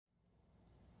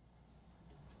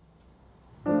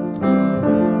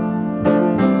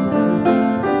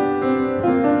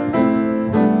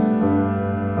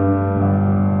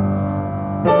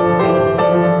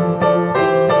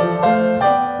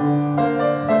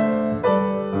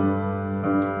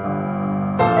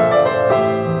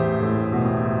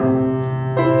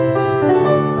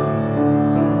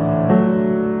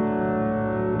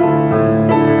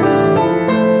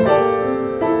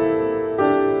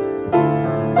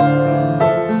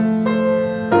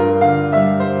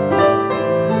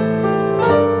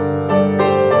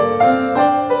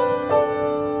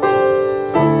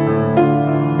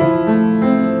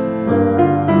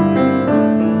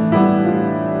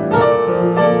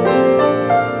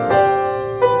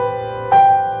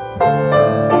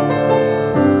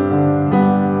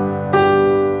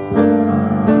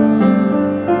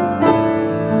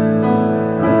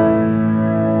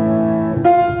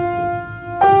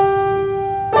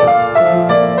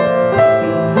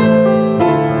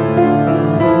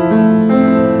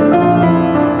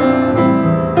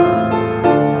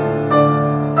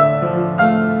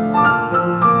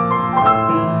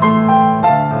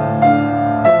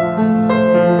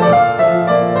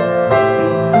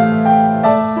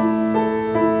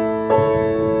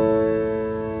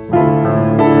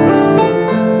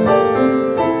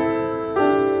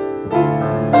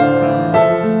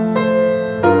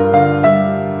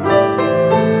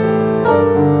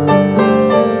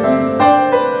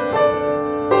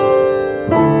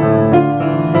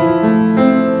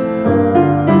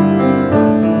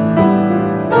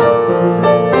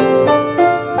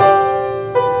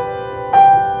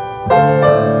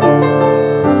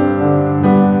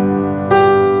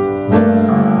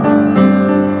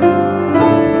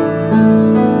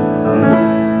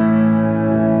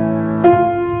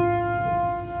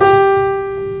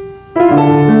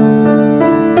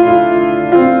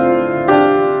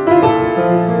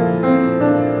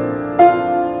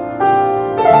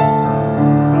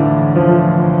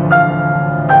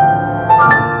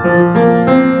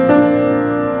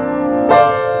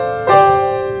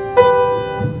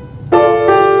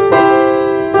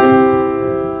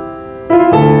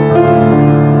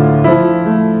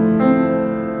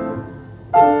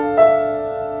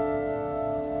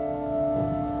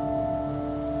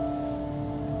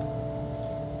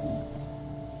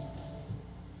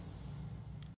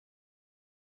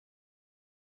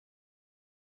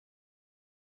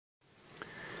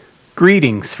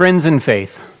Greetings, friends in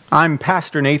faith. I'm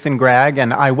Pastor Nathan Gregg,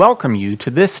 and I welcome you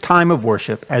to this time of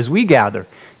worship as we gather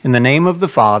in the name of the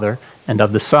Father, and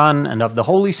of the Son, and of the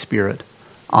Holy Spirit.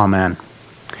 Amen.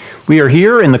 We are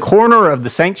here in the corner of the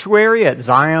sanctuary at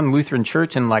Zion Lutheran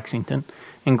Church in Lexington,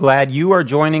 and glad you are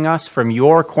joining us from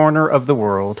your corner of the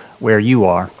world where you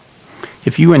are.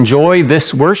 If you enjoy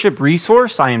this worship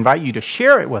resource, I invite you to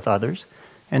share it with others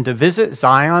and to visit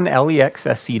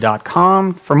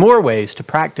zionlexsc.com for more ways to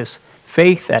practice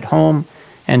faith at home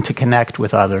and to connect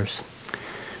with others.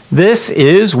 This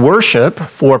is worship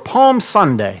for Palm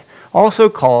Sunday, also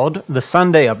called the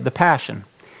Sunday of the Passion.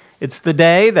 It's the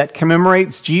day that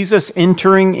commemorates Jesus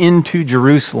entering into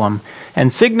Jerusalem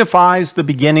and signifies the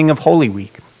beginning of Holy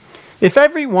Week. If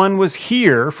everyone was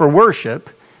here for worship,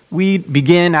 we'd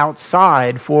begin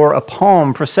outside for a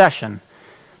palm procession,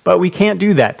 but we can't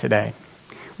do that today.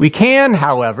 We can,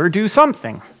 however, do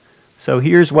something. So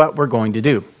here's what we're going to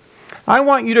do. I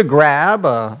want you to grab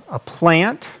a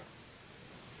plant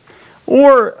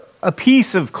or a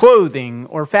piece of clothing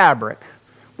or fabric,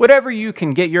 whatever you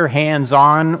can get your hands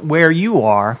on where you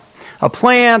are. A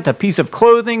plant, a piece of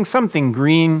clothing, something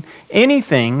green,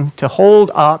 anything to hold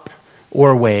up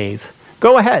or wave.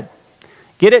 Go ahead.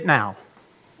 Get it now.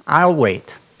 I'll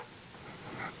wait.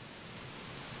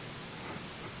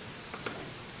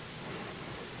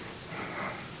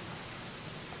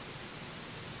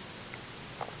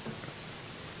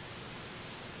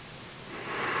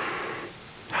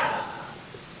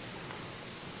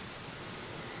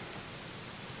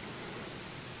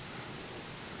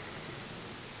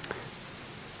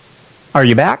 Are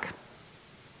you back?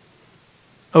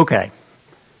 Okay,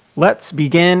 let's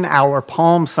begin our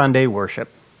Palm Sunday worship.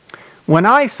 When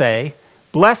I say,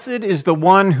 "Blessed is the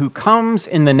one who comes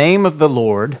in the name of the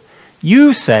Lord,"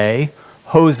 you say,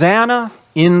 "Hosanna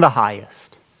in the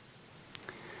highest."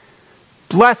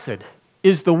 Blessed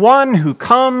is the one who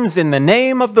comes in the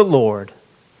name of the Lord.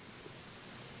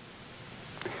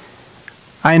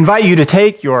 I invite you to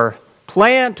take your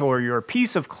plant or your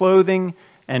piece of clothing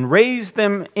and raise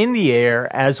them in the air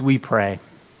as we pray.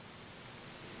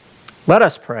 Let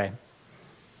us pray.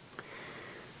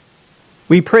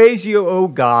 We praise you, O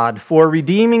God, for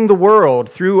redeeming the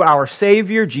world through our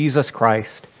Savior Jesus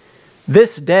Christ.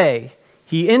 This day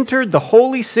he entered the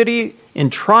holy city in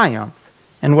triumph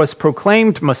and was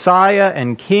proclaimed Messiah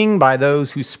and King by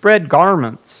those who spread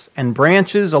garments and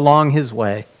branches along his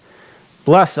way.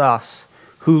 Bless us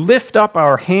who lift up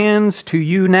our hands to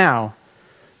you now.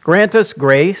 Grant us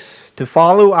grace to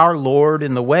follow our Lord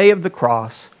in the way of the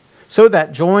cross, so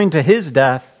that, joined to his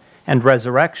death and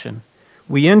resurrection,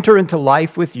 we enter into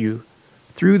life with you,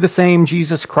 through the same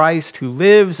Jesus Christ who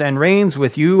lives and reigns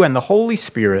with you and the Holy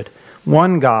Spirit,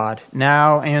 one God,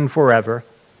 now and forever.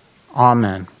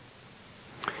 Amen.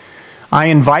 I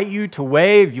invite you to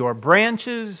wave your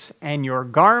branches and your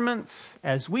garments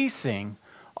as we sing,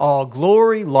 "All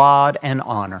glory, laud, and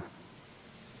honor."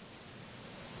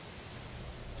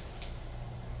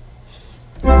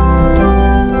 Glory,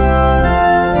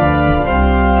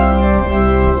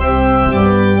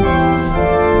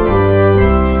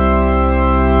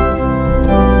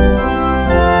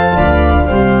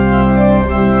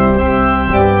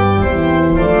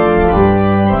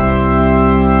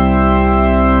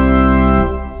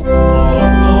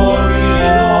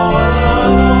 Lord, and honor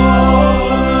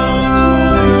to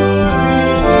you,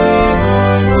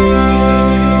 Redeemer.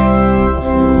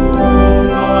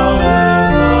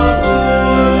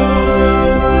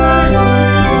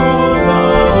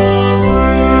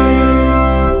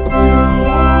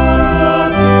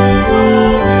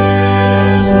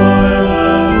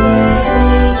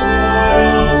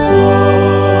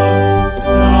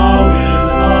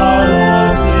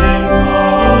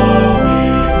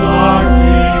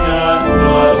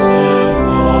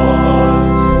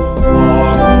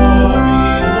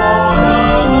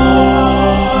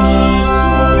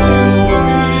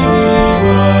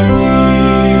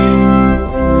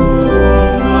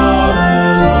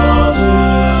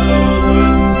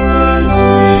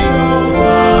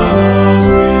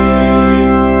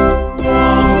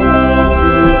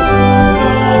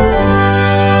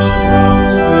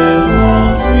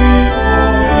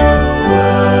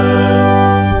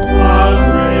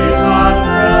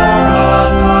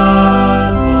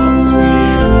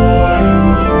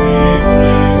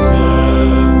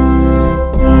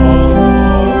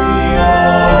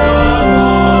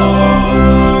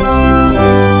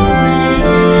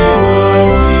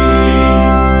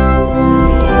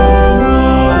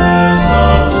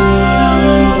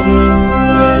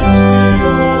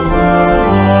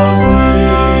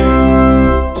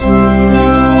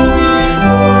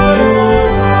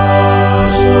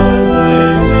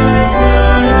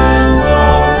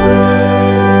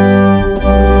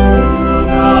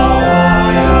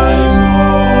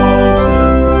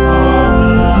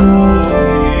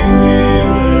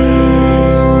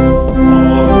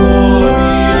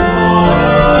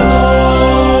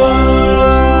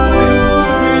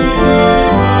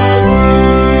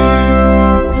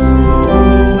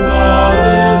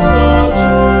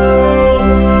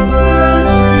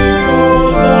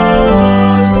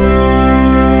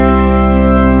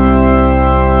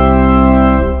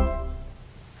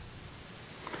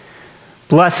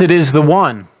 Blessed is the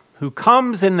one who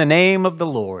comes in the name of the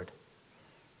Lord.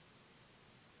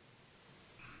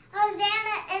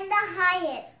 Hosanna in the highest.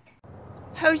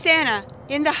 Hosanna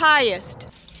in the highest.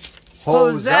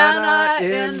 Hosanna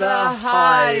in the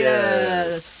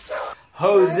highest.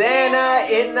 Hosanna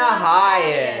in the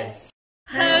highest.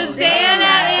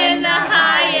 Hosanna in the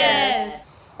highest.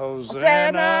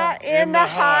 Hosanna in the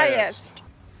highest.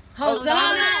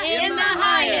 Hosanna in the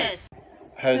highest.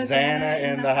 Hosanna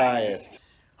in the highest.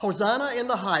 Hosanna in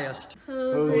the highest.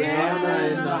 Hosanna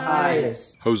in the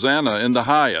highest. Hosanna in the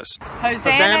highest.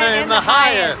 Hosanna in the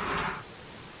highest.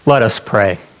 Let us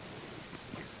pray.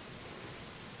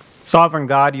 Sovereign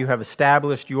God, you have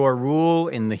established your rule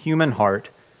in the human heart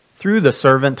through the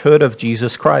servanthood of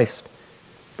Jesus Christ.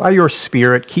 By your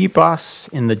Spirit, keep us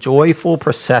in the joyful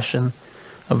procession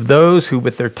of those who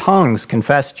with their tongues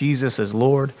confess Jesus as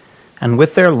Lord and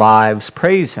with their lives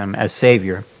praise him as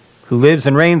Savior, who lives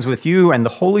and reigns with you and the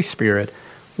Holy Spirit,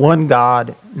 one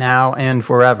God, now and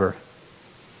forever.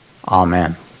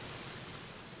 Amen.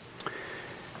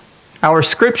 Our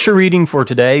scripture reading for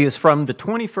today is from the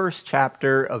 21st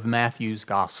chapter of Matthew's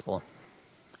Gospel,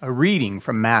 a reading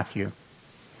from Matthew.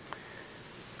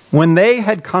 When they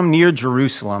had come near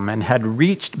Jerusalem and had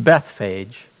reached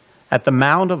Bethphage at the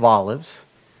Mount of Olives,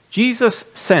 Jesus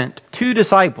sent 2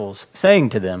 disciples, saying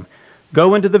to them,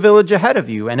 "Go into the village ahead of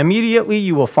you, and immediately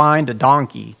you will find a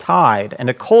donkey tied and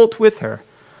a colt with her.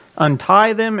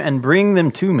 Untie them and bring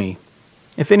them to me.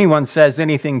 If anyone says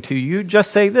anything to you,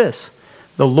 just say this: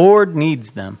 'The Lord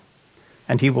needs them,'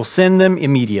 and he will send them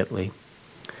immediately."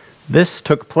 This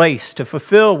took place to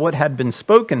fulfill what had been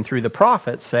spoken through the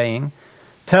prophet, saying,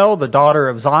 "Tell the daughter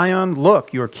of Zion,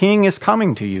 look, your king is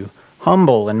coming to you,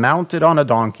 humble and mounted on a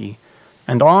donkey,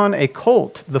 and on a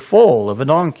colt, the foal of a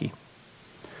donkey."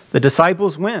 The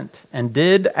disciples went and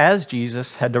did as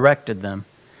Jesus had directed them.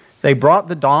 They brought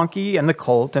the donkey and the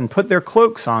colt and put their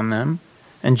cloaks on them,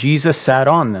 and Jesus sat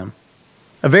on them.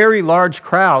 A very large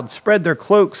crowd spread their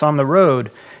cloaks on the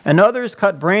road, and others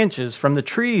cut branches from the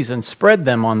trees and spread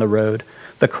them on the road.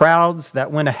 The crowds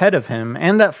that went ahead of him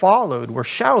and that followed were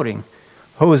shouting,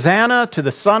 "Hosanna to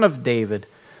the Son of David!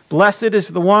 Blessed is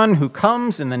the one who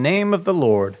comes in the name of the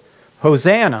Lord!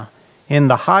 Hosanna in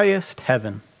the highest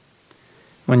heaven!"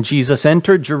 When Jesus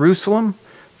entered Jerusalem,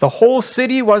 the whole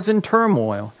city was in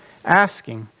turmoil,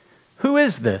 asking, "Who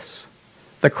is this?"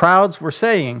 The crowds were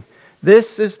saying,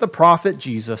 "This is the prophet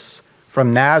Jesus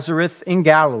from Nazareth in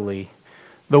Galilee."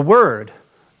 The word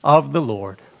of the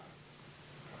Lord.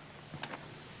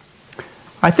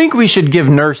 I think we should give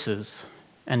nurses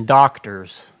and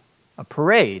doctors a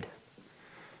parade.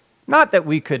 Not that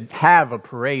we could have a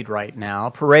parade right now.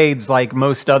 Parades, like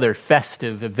most other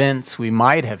festive events we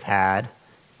might have had,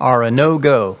 are a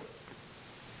no-go.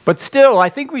 But still, I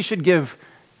think we should give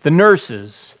the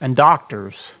nurses and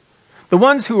doctors, the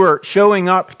ones who are showing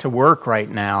up to work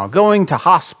right now, going to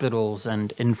hospitals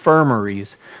and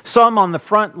infirmaries, some on the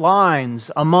front lines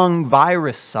among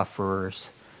virus sufferers,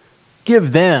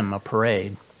 give them a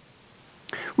parade.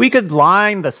 We could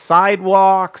line the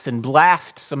sidewalks and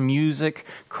blast some music,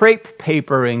 crepe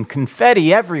paper and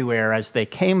confetti everywhere as they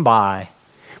came by.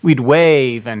 We'd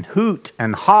wave and hoot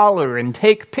and holler and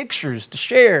take pictures to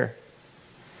share.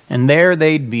 And there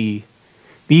they'd be,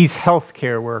 these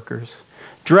healthcare workers,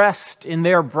 dressed in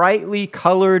their brightly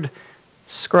colored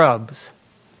scrubs,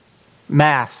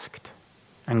 masked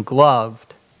and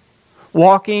gloved,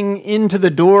 walking into the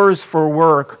doors for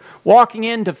work, walking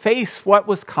in to face what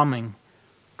was coming.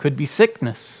 Could be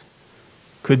sickness,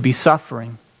 could be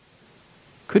suffering,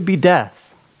 could be death.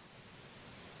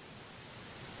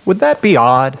 Would that be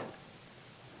odd?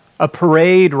 A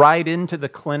parade right into the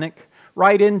clinic,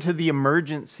 right into the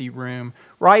emergency room,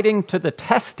 right into the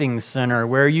testing center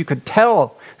where you could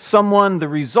tell someone the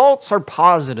results are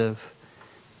positive,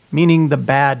 meaning the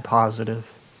bad positive,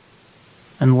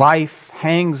 and life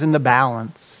hangs in the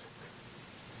balance,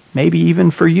 maybe even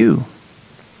for you.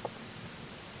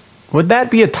 Would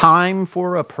that be a time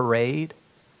for a parade?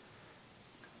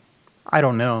 I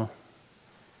don't know.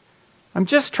 I'm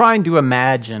just trying to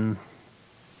imagine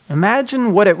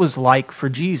what it was like for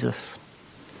Jesus.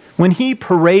 When he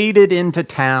paraded into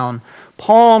town,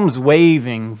 palms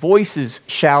waving, voices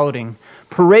shouting,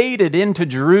 paraded into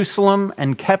Jerusalem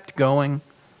and kept going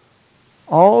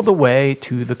all the way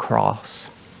to the cross.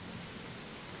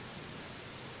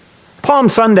 Palm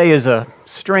Sunday is a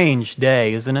strange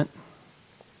day, isn't it?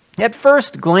 At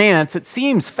first glance, it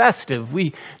seems festive.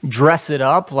 We dress it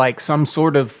up like some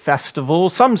sort of festival,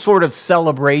 some sort of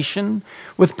celebration,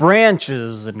 with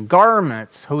branches and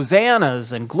garments,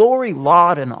 hosannas and glory,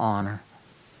 laud, and honor.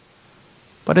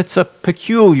 But it's a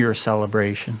peculiar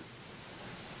celebration.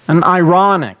 An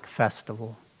ironic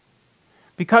festival,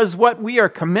 because what we are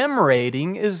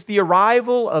commemorating is the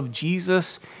arrival of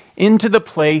Jesus into the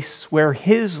place where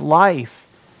his life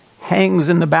hangs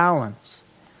in the balance,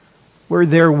 where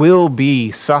there will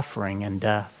be suffering and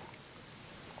death.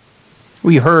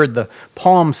 We heard the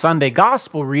Palm Sunday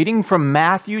Gospel reading from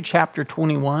Matthew chapter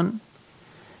 21.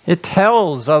 It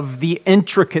tells of the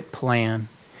intricate plan.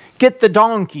 Get the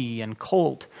donkey and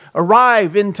colt,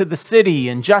 arrive into the city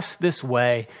in just this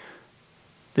way.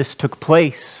 This took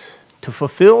place to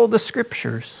fulfill the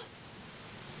Scriptures.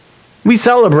 We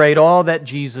celebrate all that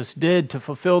Jesus did to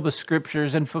fulfill the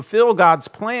Scriptures and fulfill God's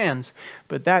plans,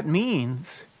 but that means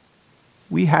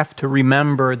we have to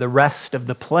remember the rest of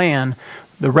the plan,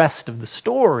 the rest of the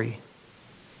story.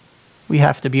 We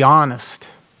have to be honest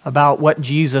about what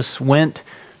Jesus went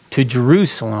to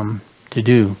Jerusalem to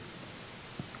do.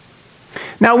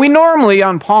 Now, we normally,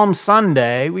 on Palm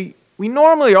Sunday, we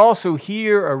normally also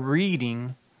hear a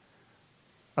reading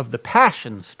of the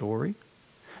Passion story.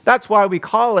 That's why we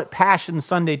call it Passion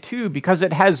Sunday too, because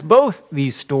it has both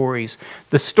these stories.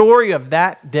 The story of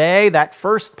that day, that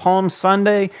first Palm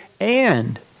Sunday,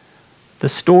 and the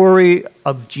story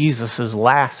of Jesus'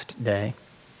 last day.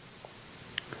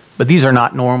 But these are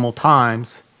not normal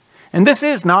times. And this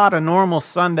is not a normal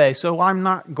Sunday, so I'm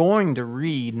not going to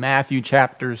read Matthew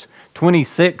chapters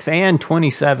 26 and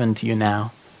 27 to you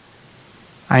now.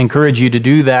 I encourage you to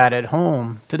do that at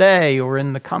home today or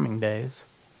in the coming days.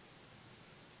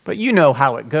 But you know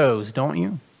how it goes, don't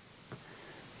you?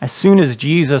 As soon as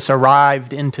Jesus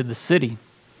arrived into the city,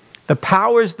 the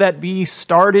powers that be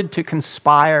started to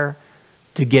conspire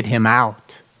to get him out.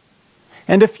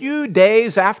 And a few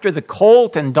days after the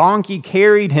colt and donkey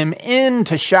carried him in,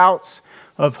 to shouts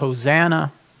of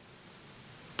Hosanna,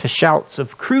 to shouts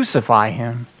of crucify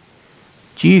him,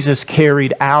 Jesus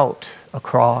carried out a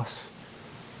cross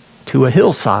to a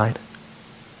hillside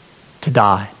to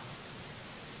die.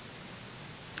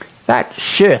 That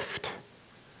shift,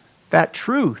 that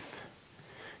truth,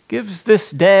 gives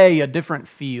this day a different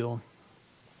feel,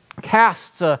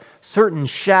 casts a certain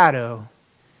shadow.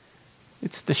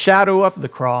 It's the shadow of the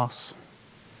cross,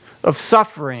 of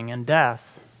suffering and death.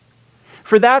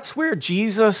 For that's where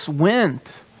Jesus went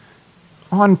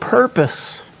on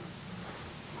purpose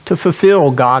to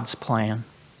fulfill God's plan.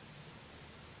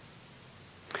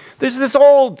 There's this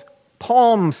old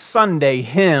Palm Sunday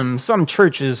hymn. Some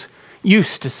churches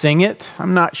used to sing it.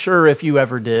 I'm not sure if you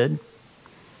ever did.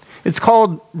 It's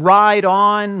called Ride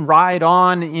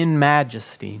On in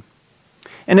Majesty.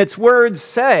 And its words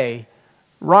say,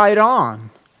 ride on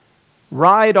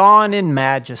in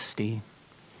majesty.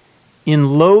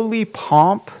 In lowly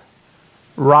pomp,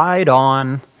 ride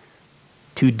on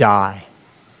to die.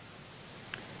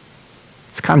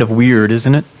 It's kind of weird,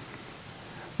 isn't it?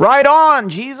 Ride on,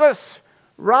 Jesus!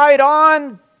 Ride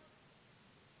on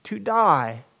to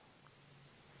die.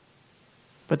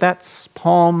 But that's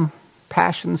Palm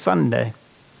Passion Sunday.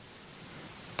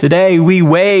 Today we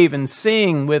wave and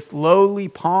sing with lowly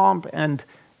pomp and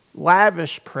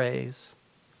lavish praise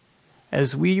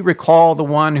as we recall the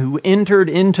one who entered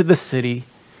into the city,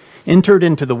 entered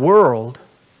into the world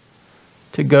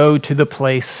to go to the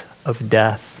place of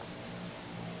death.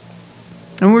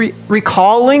 And we're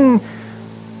recalling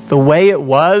the way it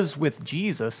was with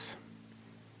Jesus.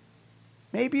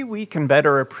 Maybe we can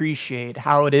better appreciate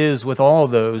how it is with all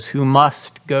those who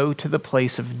must go to the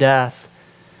place of death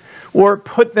or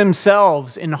put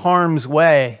themselves in harm's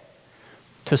way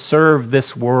to serve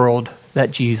this world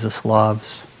that Jesus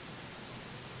loves.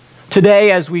 Today,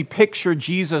 as we picture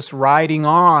Jesus riding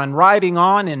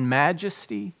on in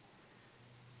majesty,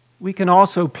 we can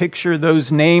also picture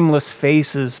those nameless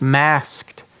faces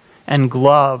masked and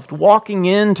gloved, walking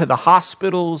into the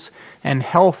hospitals and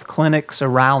health clinics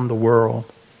around the world.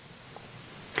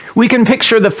 We can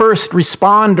picture the first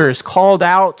responders called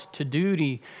out to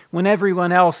duty when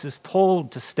everyone else is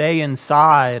told to stay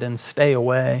inside and stay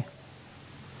away.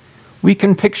 We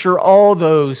can picture all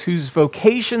those whose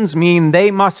vocations mean they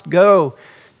must go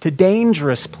to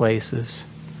dangerous places,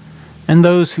 and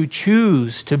those who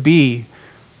choose to be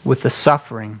with the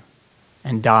suffering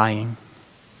and dying.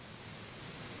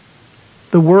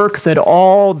 The work that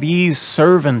all these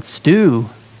servants do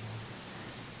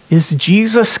is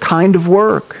Jesus' kind of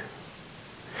work.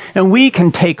 And we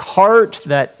can take heart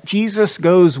that Jesus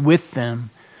goes with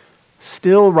them,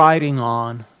 still riding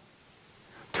on,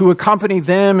 to accompany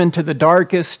them into the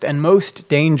darkest and most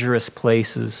dangerous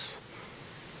places.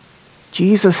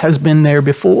 Jesus has been there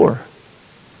before.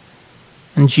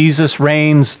 And Jesus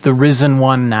reigns the risen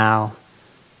one now,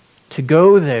 to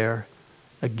go there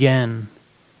again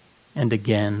and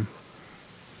again.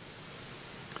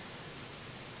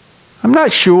 I'm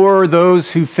not sure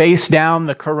those who face down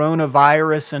the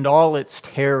coronavirus and all its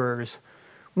terrors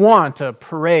want a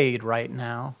parade right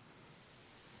now.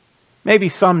 Maybe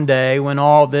someday when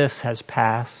all this has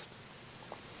passed.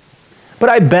 But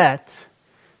I bet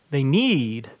they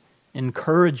need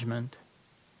encouragement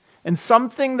and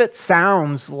something that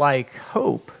sounds like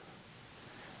hope.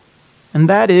 And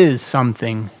that is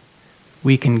something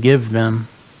we can give them.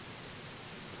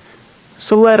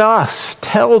 So let us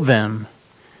tell them,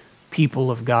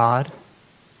 people of God.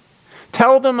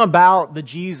 Tell them about the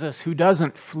Jesus who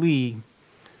doesn't flee,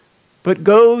 but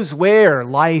goes where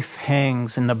life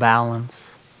hangs in the balance.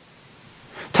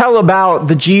 Tell about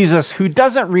the Jesus who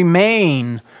doesn't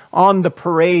remain on the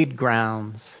parade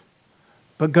grounds,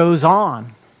 but goes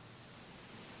on,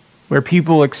 where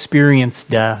people experience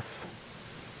death,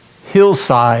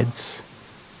 hillsides,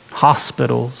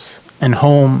 hospitals, and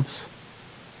homes.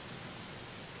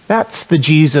 That's the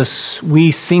Jesus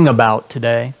we sing about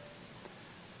today,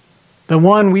 the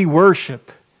one we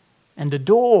worship and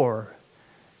adore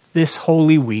this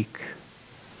Holy Week,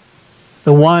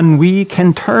 the one we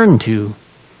can turn to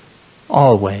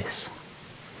always.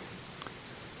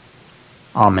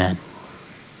 Amen.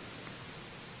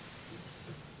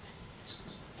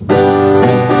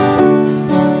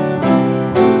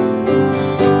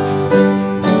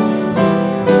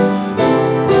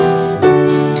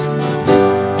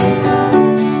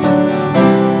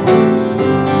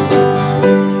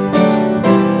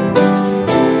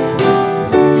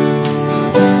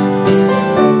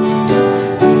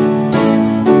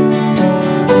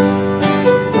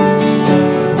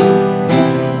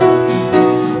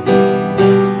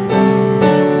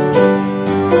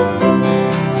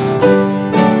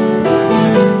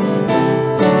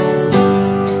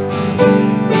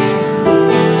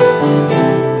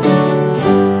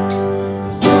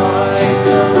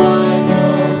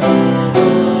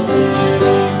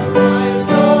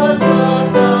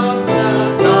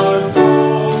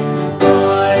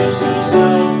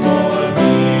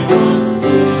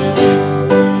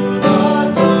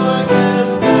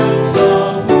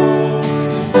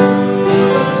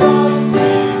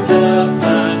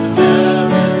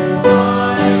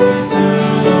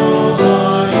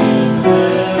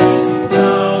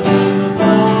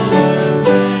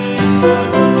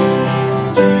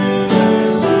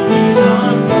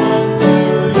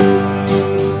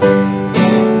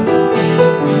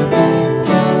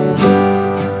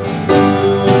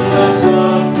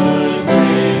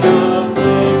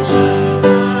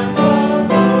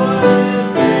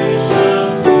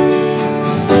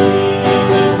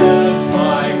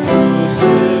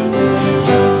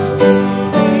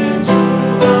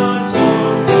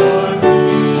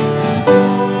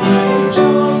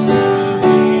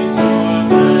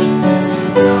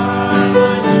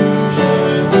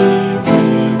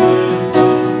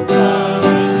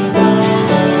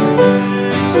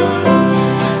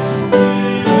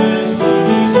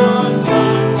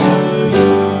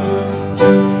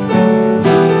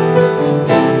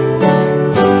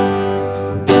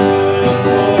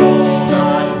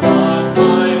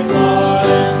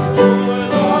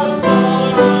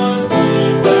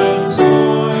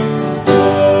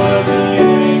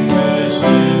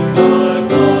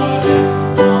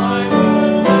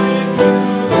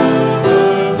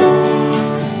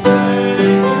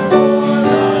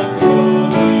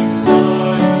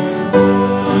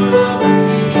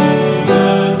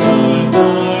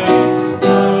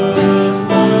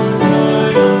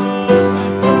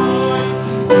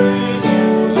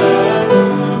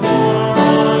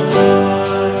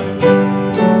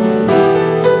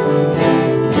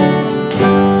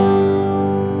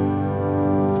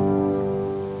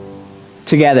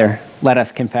 Together, let us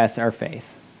confess our faith.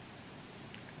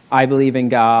 I believe in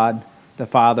God, the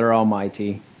Father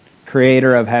Almighty,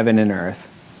 creator of heaven and earth.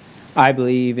 I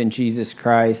believe in Jesus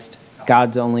Christ,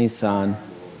 God's only Son,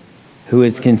 who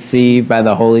was conceived by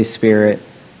the Holy Spirit,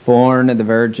 born of the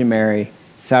Virgin Mary,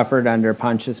 suffered under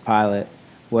Pontius Pilate,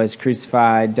 was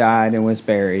crucified, died, and was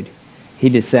buried. He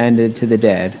descended to the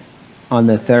dead. On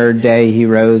the third day he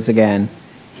rose again.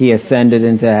 He ascended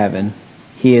into heaven.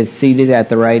 He is seated at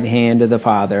the right hand of the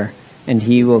Father, and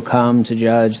he will come to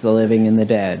judge the living and the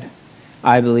dead.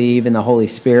 I believe in the Holy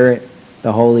Spirit,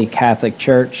 the Holy Catholic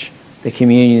Church, the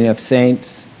communion of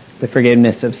saints, the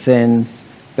forgiveness of sins,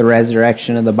 the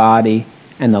resurrection of the body,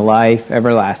 and the life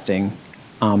everlasting.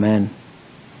 Amen.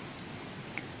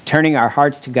 Turning our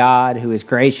hearts to God, who is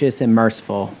gracious and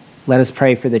merciful, let us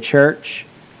pray for the church,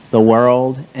 the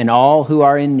world, and all who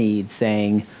are in need,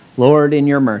 saying, Lord, in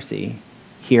your mercy,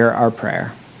 hear our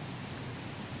prayer.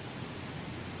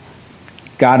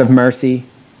 God of mercy,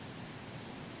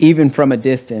 even from a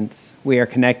distance, we are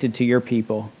connected to your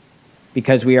people,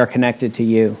 because we are connected to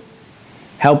you.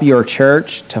 Help your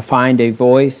church to find a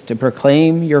voice to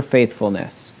proclaim your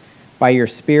faithfulness. By your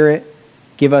Spirit,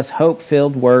 give us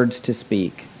hope-filled words to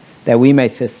speak, that we may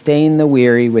sustain the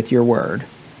weary with your word.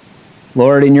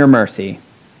 Lord, in your mercy,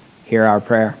 hear our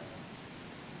prayer.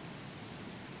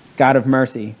 God of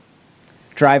mercy,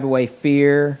 drive away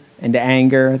fear and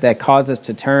anger that cause us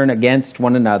to turn against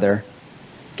one another.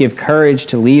 Give courage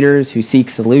to leaders who seek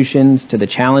solutions to the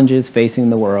challenges facing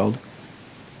the world.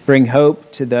 Bring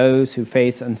hope to those who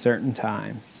face uncertain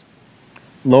times.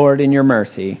 Lord, in your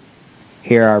mercy,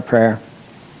 hear our prayer.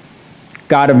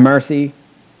 God of mercy,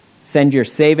 send your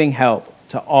saving help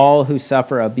to all who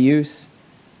suffer abuse,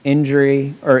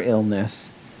 injury, or illness.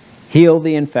 Heal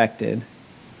the infected,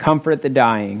 comfort the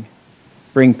dying,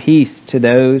 bring peace to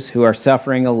those who are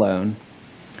suffering alone.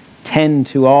 Tend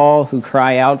to all who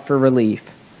cry out for relief,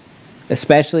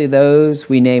 especially those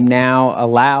we name now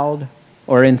aloud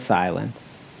or in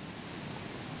silence.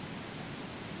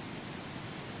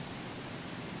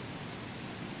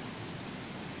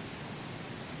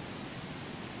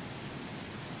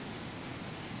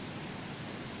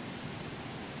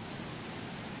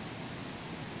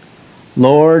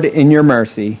 Lord, in your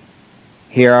mercy,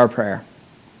 hear our prayer.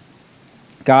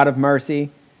 God of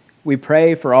mercy, we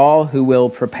pray for all who will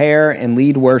prepare and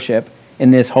lead worship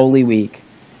in this holy week.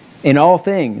 In all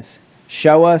things,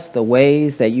 show us the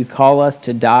ways that you call us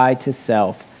to die to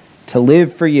self, to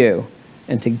live for you,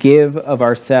 and to give of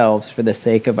ourselves for the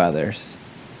sake of others.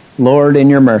 Lord, in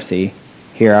your mercy,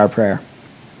 hear our prayer.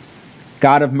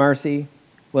 God of mercy,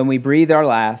 when we breathe our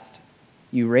last,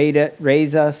 you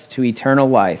raise us to eternal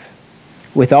life.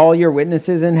 With all your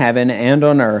witnesses in heaven and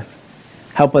on earth,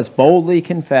 help us boldly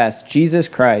confess Jesus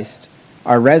Christ,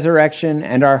 our resurrection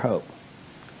and our hope.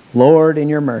 Lord, in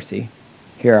your mercy,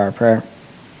 hear our prayer.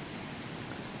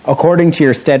 According to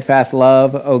your steadfast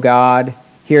love, O God,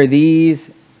 hear these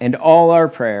and all our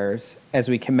prayers as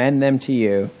we commend them to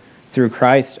you through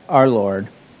Christ our Lord.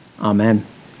 Amen.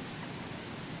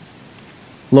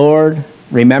 Lord,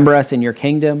 remember us in your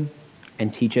kingdom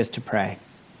and teach us to pray.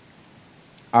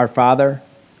 Our Father,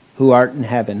 who art in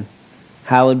heaven,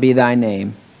 hallowed be thy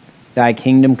name. Thy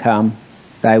kingdom come,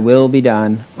 thy will be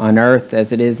done on earth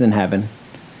as it is in heaven.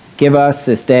 Give us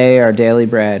this day our daily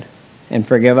bread, and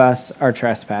forgive us our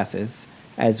trespasses,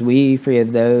 as we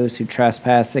forgive those who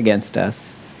trespass against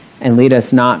us. And lead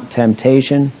us not in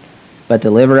temptation, but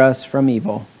deliver us from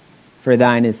evil. For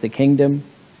thine is the kingdom,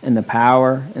 and the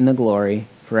power, and the glory,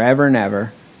 forever and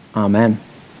ever. Amen.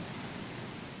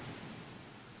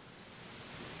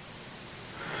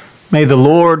 May the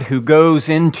Lord, who goes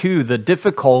into the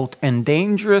difficult and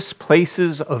dangerous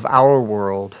places of our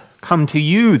world, come to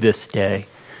you this day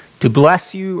to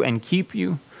bless you and keep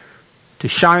you, to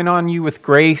shine on you with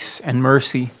grace and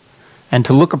mercy, and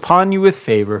to look upon you with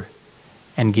favor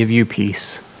and give you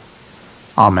peace.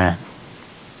 Amen.